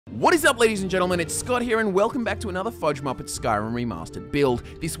What is up, ladies and gentlemen, it's Scott here and welcome back to another FudgeMuppet Skyrim Remastered build.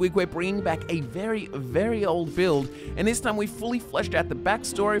 This week we're bringing back a very old build, and this time we've fully fleshed out the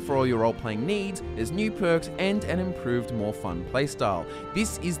backstory for all your role-playing needs, there's new perks, and an improved, more fun playstyle.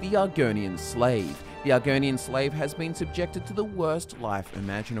 This is the Argonian Slave. The Argonian Slave has been subjected to the worst life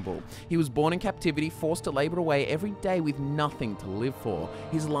imaginable. He was born in captivity, forced to labor away every day with nothing to live for.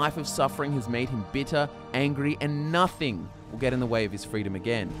 His life of suffering has made him bitter, angry, and nothing will get in the way of his freedom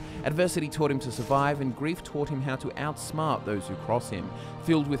again. Adversity taught him to survive, and grief taught him how to outsmart those who cross him.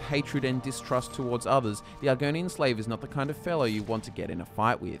 Filled with hatred and distrust towards others, the Argonian Slave is not the kind of fellow you want to get in a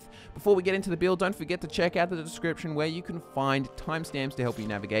fight with. Before we get into the build, don't forget to check out the description where you can find timestamps to help you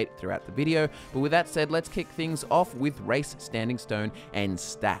navigate throughout the video. But with that said, let's kick things off with race, standing stone, and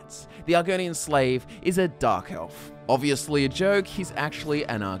stats. The Argonian Slave is a dark elf. Obviously a joke, he's actually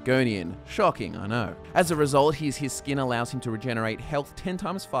an Argonian. Shocking, I know. As a result, his skin allows him to regenerate health 10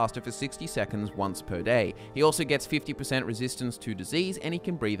 times faster for 60 seconds once per day. He also gets 50% resistance to disease, and he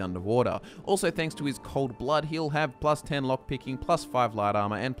can breathe underwater. Also, thanks to his cold blood, he'll have plus 10 lockpicking, plus 5 light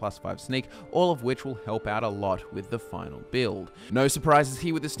armor, and plus 5 sneak, all of which will help out a lot with the final build. No surprises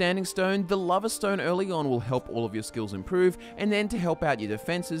here with the standing stone. The lover stone early on will help all of your skills improve, and then to help out your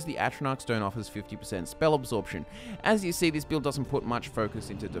defenses, the Atronach stone offers 50% spell absorption. As you see, this build doesn't put much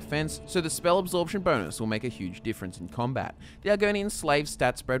focus into defense, so the spell absorption bonus will make a huge difference in combat. The Argonian Slave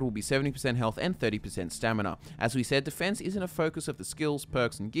stat spread will be 70% health and 30% stamina. As we said, defense isn't a focus of the skills,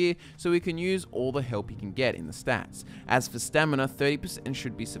 perks, and gear, so we can use all the help you can get in the stats. As for stamina, 30%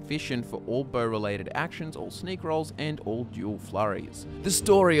 should be sufficient for all bow-related actions, all sneak rolls, and all dual flurries. The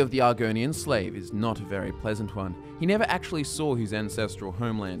story of the Argonian Slave is not a very pleasant one. He never actually saw his ancestral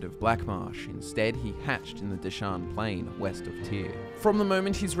homeland of Blackmarsh. Instead, he hatched in the Deshan Plain, west of Tyr. From the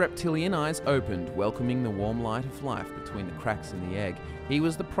moment his reptilian eyes opened, welcoming the warm light of life between the cracks in the egg, he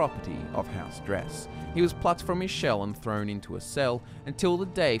was the property of House Dress. He was plucked from his shell and thrown into a cell, until the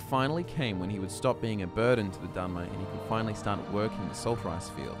day finally came when he would stop being a burden to the Dunmer and he could finally start working the salt rice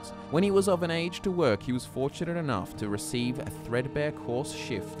fields. When he was of an age to work, he was fortunate enough to receive a threadbare coarse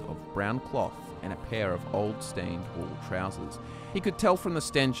shift of brown cloth and a pair of old stained wool trousers. He could tell from the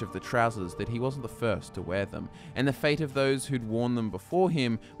stench of the trousers that he wasn't the first to wear them, and the fate of those who'd worn them before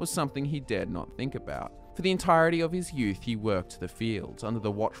him was something he dared not think about. For the entirety of his youth, he worked the fields, under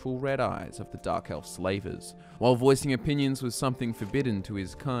the watchful red eyes of the Dark Elf slavers. While voicing opinions was something forbidden to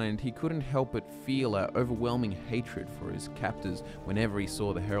his kind, he couldn't help but feel an overwhelming hatred for his captors whenever he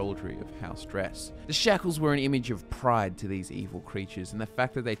saw the heraldry of House Dress. The shackles were an image of pride to these evil creatures, and the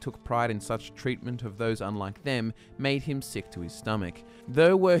fact that they took pride in such treatment of those unlike them made him sick to his stomach.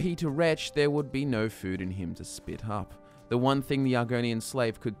 Though were he to retch, there would be no food in him to spit up. The one thing the Argonian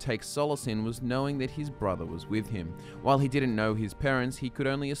Slave could take solace in was knowing that his brother was with him. While he didn't know his parents, he could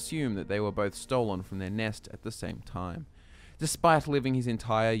only assume that they were both stolen from their nest at the same time. Despite living his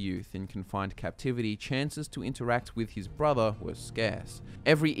entire youth in confined captivity, chances to interact with his brother were scarce.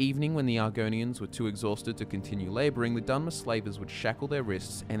 Every evening when the Argonians were too exhausted to continue laboring, the Dunmer slavers would shackle their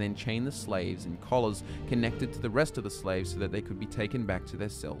wrists and then chain the slaves in collars connected to the rest of the slaves so that they could be taken back to their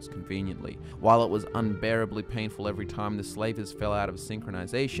cells conveniently. While it was unbearably painful every time the slavers fell out of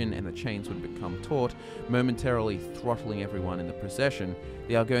synchronization and the chains would become taut, momentarily throttling everyone in the procession,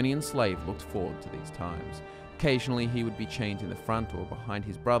 the Argonian Slave looked forward to these times. Occasionally, he would be chained in the front or behind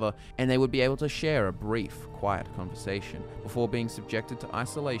his brother, and they would be able to share a brief, quiet conversation before being subjected to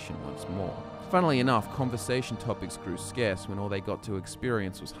isolation once more. Funnily enough, conversation topics grew scarce when all they got to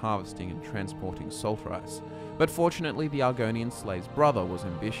experience was harvesting and transporting salt rice. But fortunately, the Argonian Slave's brother was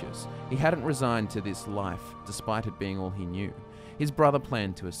ambitious. He hadn't resigned to this life, despite it being all he knew. His brother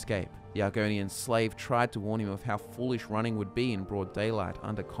planned to escape. The Argonian Slave tried to warn him of how foolish running would be in broad daylight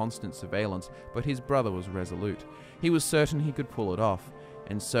under constant surveillance, but his brother was resolute. He was certain he could pull it off.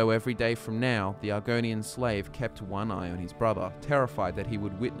 And so every day from now, the Argonian Slave kept one eye on his brother, terrified that he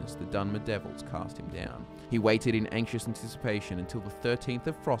would witness the Dunmer devils cast him down. He waited in anxious anticipation until the 13th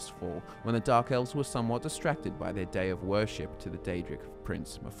of Frostfall, when the Dark Elves were somewhat distracted by their day of worship to the Daedric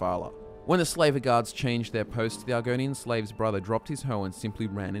Prince Mephala. When the slaver guards changed their post, the Argonian Slave's brother dropped his hoe and simply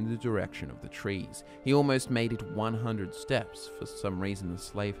ran in the direction of the trees. He almost made it 100 steps, for some reason the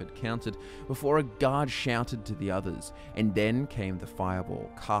slave had counted, before a guard shouted to the others, and then came the fireball,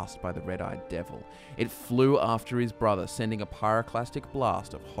 cast by the red-eyed devil. It flew after his brother, sending a pyroclastic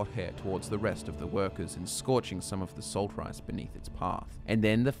blast of hot air towards the rest of the workers and scorching some of the salt rice beneath its path. And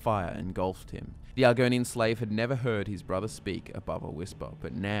then the fire engulfed him. The Argonian slave had never heard his brother speak above a whisper,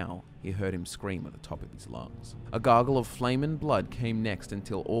 but now he heard him scream at the top of his lungs. A gargle of flame and blood came next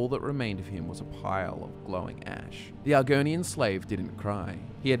until all that remained of him was a pile of glowing ash. The Argonian slave didn't cry.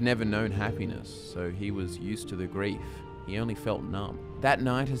 He had never known happiness, so he was used to the grief. He only felt numb. That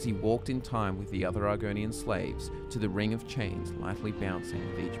night, as he walked in time with the other Argonian slaves to the ring of chains lightly bouncing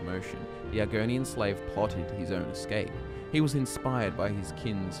with each motion, the Argonian slave plotted his own escape. He was inspired by his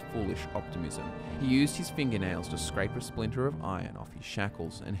kin's foolish optimism. He used his fingernails to scrape a splinter of iron off his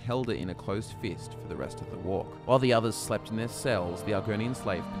shackles and held it in a closed fist for the rest of the walk. While the others slept in their cells, the Argonian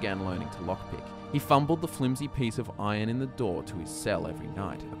slave began learning to lockpick. He fumbled the flimsy piece of iron in the door to his cell every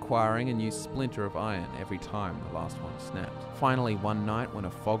night, acquiring a new splinter of iron every time the last one snapped. Finally, one night when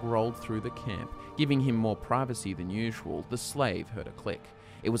a fog rolled through the camp, giving him more privacy than usual, the slave heard a click.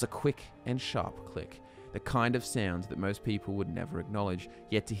 It was a quick and sharp click. The kind of sound that most people would never acknowledge,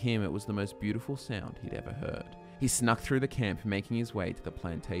 yet to him it was the most beautiful sound he'd ever heard. He snuck through the camp, making his way to the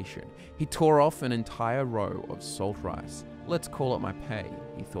plantation. He tore off an entire row of salt rice. Let's call it my pay,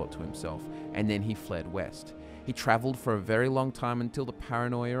 he thought to himself, and then he fled west. He traveled for a very long time until the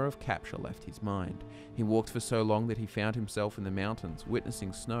paranoia of capture left his mind. He walked for so long that he found himself in the mountains,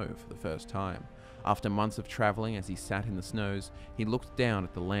 witnessing snow for the first time. After months of traveling, as he sat in the snows, he looked down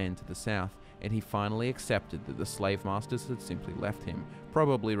at the land to the south, and he finally accepted that the slave masters had simply left him,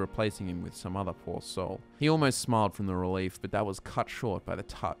 probably replacing him with some other poor soul. He almost smiled from the relief, but that was cut short by the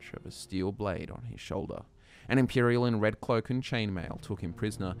touch of a steel blade on his shoulder. An Imperial in red cloak and chainmail took him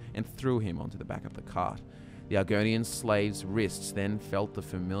prisoner and threw him onto the back of the cart. The Argonian slave's wrists then felt the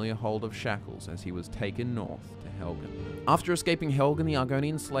familiar hold of shackles as he was taken north to Helgen. After escaping Helgen, the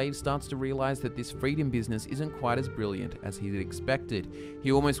Argonian slave starts to realize that this freedom business isn't quite as brilliant as he'd expected.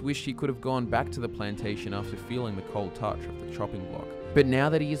 He almost wished he could have gone back to the plantation after feeling the cold touch of the chopping block. But now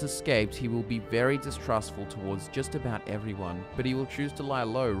that he has escaped, he will be very distrustful towards just about everyone, but he will choose to lie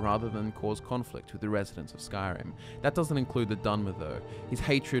low rather than cause conflict with the residents of Skyrim. That doesn't include the Dunmer though. His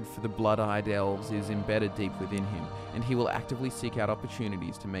hatred for the blood-eyed elves is embedded deep within him, and he will actively seek out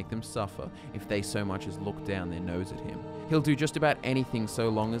opportunities to make them suffer if they so much as look down their nose at him. He'll do just about anything so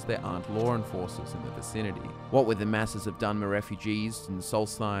long as there aren't law enforcers in the vicinity. What with the masses of Dunmer refugees in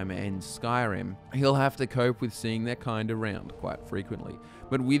Solstheim and Skyrim, he'll have to cope with seeing their kind around quite frequently.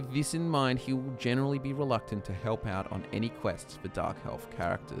 But with this in mind, he will generally be reluctant to help out on any quests for Dark Elf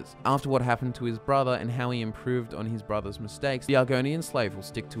characters. After what happened to his brother and how he improved on his brother's mistakes, the Argonian slave will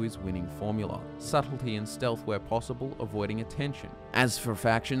stick to his winning formula: subtlety and stealth where possible, avoiding attention. As for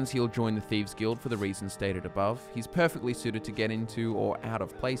factions, he'll join the Thieves Guild for the reasons stated above. He's perfectly suited to get into or out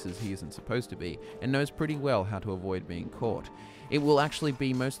of places he isn't supposed to be, and knows pretty well how to avoid being caught. It will actually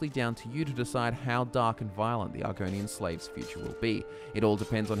be mostly down to you to decide how dark and violent the Argonian slave's future will be. It all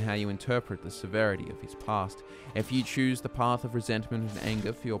depends on how you interpret the severity of his past. If you choose the path of resentment and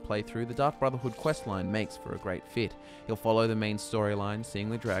anger for your playthrough, the Dark Brotherhood questline makes for a great fit. He'll follow the main storyline, seeing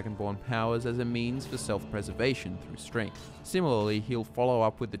the Dragonborn powers as a means for self-preservation through strength. Similarly, he'll follow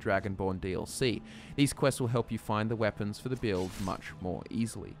up with the Dragonborn DLC. These quests will help you find the weapons for the build much more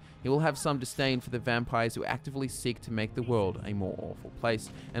easily. He will have some disdain for the vampires who actively seek to make the world a more awful place,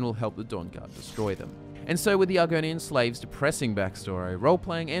 and will help the Dawnguard destroy them. And so with the Argonian slave's depressing backstory,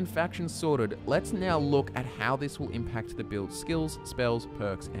 role-playing and factions sorted, let's now look at how this will impact the build's skills, spells,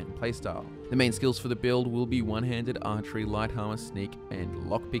 perks, and playstyle. The main skills for the build will be one-handed archery, light armor, sneak, and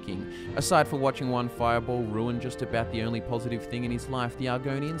lockpicking. Aside for watching one fireball ruin just about the only positive thing in his life, the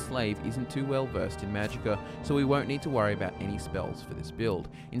Argonian slave isn't too well versed in magicka, so we won't need to worry about any spells for this build.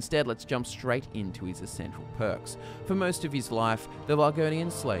 Instead, let's jump straight into his essential perks. For most of his life, the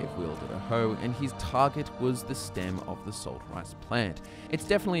Argonian slave wielded a hoe, and his target was the stem of the salt rice plant. It's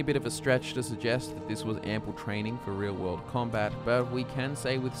definitely a bit of a stretch to suggest that this was ample training for real-world combat, but we can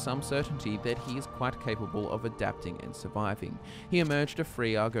say with some certainty that he is quite capable of adapting and surviving. He emerged a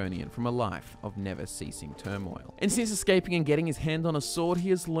free Argonian from a life of never-ceasing turmoil. And since escaping and getting his hand on a sword, he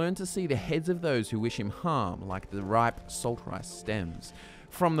has learned to see the heads of those who wish him harm, like the ripe salt rice stems.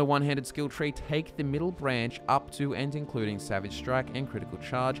 From the one-handed skill tree, take the middle branch up to and including Savage Strike and Critical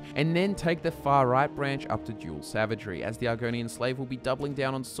Charge, and then take the far right branch up to Dual Savagery. As the Argonian slave will be doubling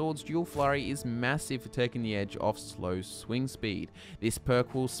down on swords, Dual Flurry is massive for taking the edge off slow swing speed. This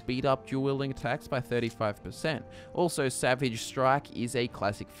perk will speed up dual wielding attacks by 35%. Also, Savage Strike is a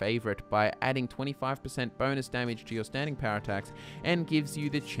classic favorite by adding 25% bonus damage to your standing power attacks and gives you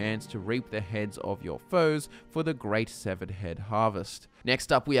the chance to reap the heads of your foes for the Great Severed Head Harvest.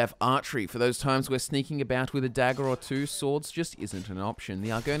 Next up, we have archery. For those times where sneaking about with a dagger or two, swords just isn't an option. The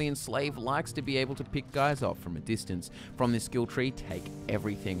Argonian Slave likes to be able to pick guys off from a distance. From this skill tree, take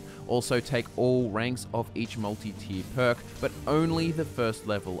everything. Also take all ranks of each multi-tier perk, but only the first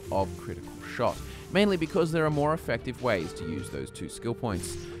level of critical shot. Mainly because there are more effective ways to use those 2 skill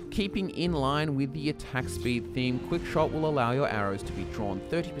points. Keeping in line with the attack speed theme, quick shot will allow your arrows to be drawn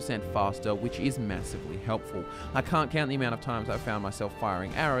 30% faster, which is massively helpful. I can't count the amount of times I've found myself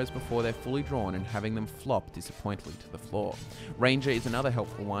firing arrows before they're fully drawn and having them flop disappointingly to the floor. Ranger is another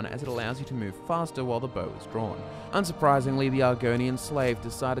helpful one, as it allows you to move faster while the bow is drawn. Unsurprisingly, the Argonian Slave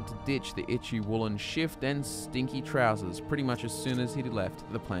decided to ditch the itchy woolen shift and stinky trousers pretty much as soon as he left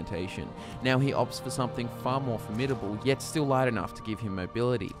the plantation. Now he opts for something far more formidable, yet still light enough to give him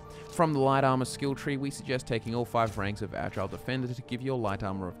mobility. From the light armor skill tree, we suggest taking all 5 ranks of Agile Defender to give your light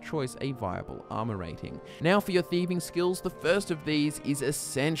armor of choice a viable armor rating. Now for your thieving skills, the first of these is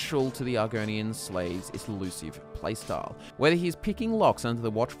essential to the Argonian Slave's elusive playstyle. Whether he's picking locks under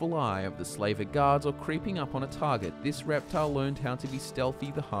the watchful eye of the slaver guards or creeping up on a target, this reptile learned how to be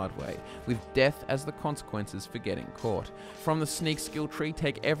stealthy the hard way, with death as the consequences for getting caught. From the sneak skill tree,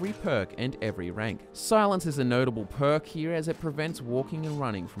 take every perk and every rank. Silence is a notable perk here, as it prevents walking and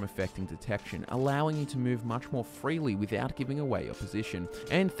running from affecting detection, allowing you to move much more freely without giving away your position.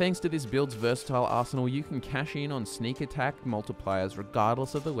 And thanks to this build's versatile arsenal, you can cash in on sneak attack multipliers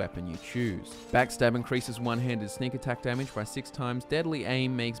regardless of the weapon you choose. Backstab increases one-handed sneak attack damage by 6 times, deadly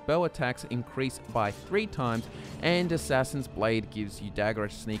aim makes bow attacks increase by 3 times, and Assassin's Blade gives you dagger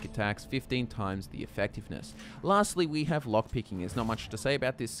sneak attacks 15 times the effectiveness. Lastly, we have lockpicking. There's not much to say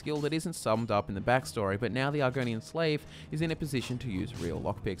about this skill that isn't summed up in the backstory, but now the Argonian Slave is in a position to use real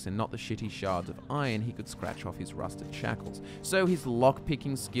lockpicks and not the shitty shards of iron he could scratch off his rusted shackles. So his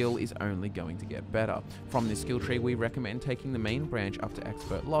lockpicking skill is only going to get better. From this skill tree, we recommend taking the main branch up to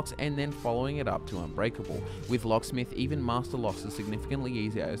Expert Locks and then following it up to Unbreakable. With Locksmith, even Master Locks are significantly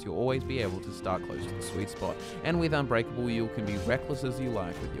easier, as you'll always be able to start close to the sweet spot. And with Unbreakable, you can be reckless as you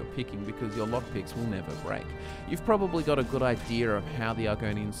like with your picking because your lockpicks will never break. You've probably got a good idea of how the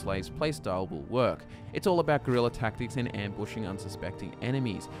Argonian Slave's playstyle will work. It's all about guerrilla tactics and ambushing unsuspecting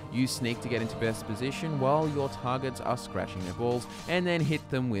enemies. Use sneak to get into best position while your targets are scratching their balls, and then hit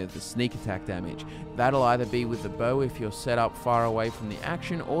them with the sneak attack damage. That'll either be with the bow if you're set up far away from the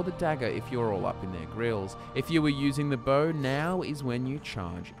action, or the dagger if you're all up in their grills. If you were using the bow, now is when you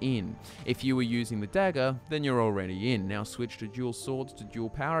charge in. If you were using the dagger, then you're already in. Now switch to dual swords to dual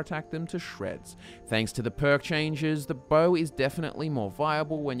power attack them to shreds. Thanks to the perk changes, the bow is definitely more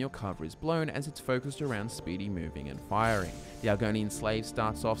viable when your cover is blown, as it's focused around speedy moving and firing. The Argonian Slave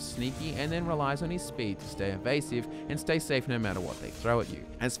starts off sneaky and then relies on his speed to stay evasive and stay safe no matter what they throw at you.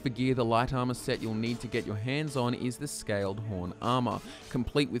 As for gear, the light armor set you'll need to get your hands on is the Scaled Horn Armor,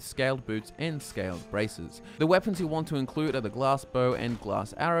 complete with scaled boots and scaled braces. The weapons you'll want to include are the glass bow and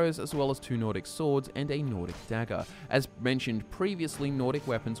glass arrows, as well as 2 Nordic swords and a Nordic dagger. As mentioned previously, Nordic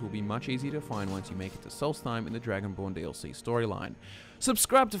weapons will be much easier to find once you make it to Solstheim in the Dragonborn DLC storyline.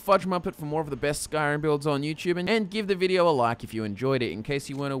 Subscribe to FudgeMuppet for more of the best Skyrim builds on YouTube, and give the video a like if you enjoyed it. In case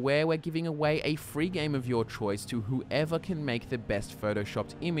you weren't aware, we're giving away a free game of your choice to whoever can make the best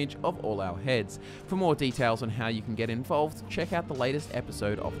photoshopped image of all our heads. For more details on how you can get involved, check out the latest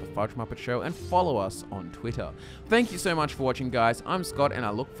episode of the FudgeMuppet Show and follow us on Twitter. Thank you so much for watching, guys. I'm Scott, and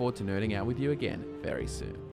I look forward to nerding out with you again very soon.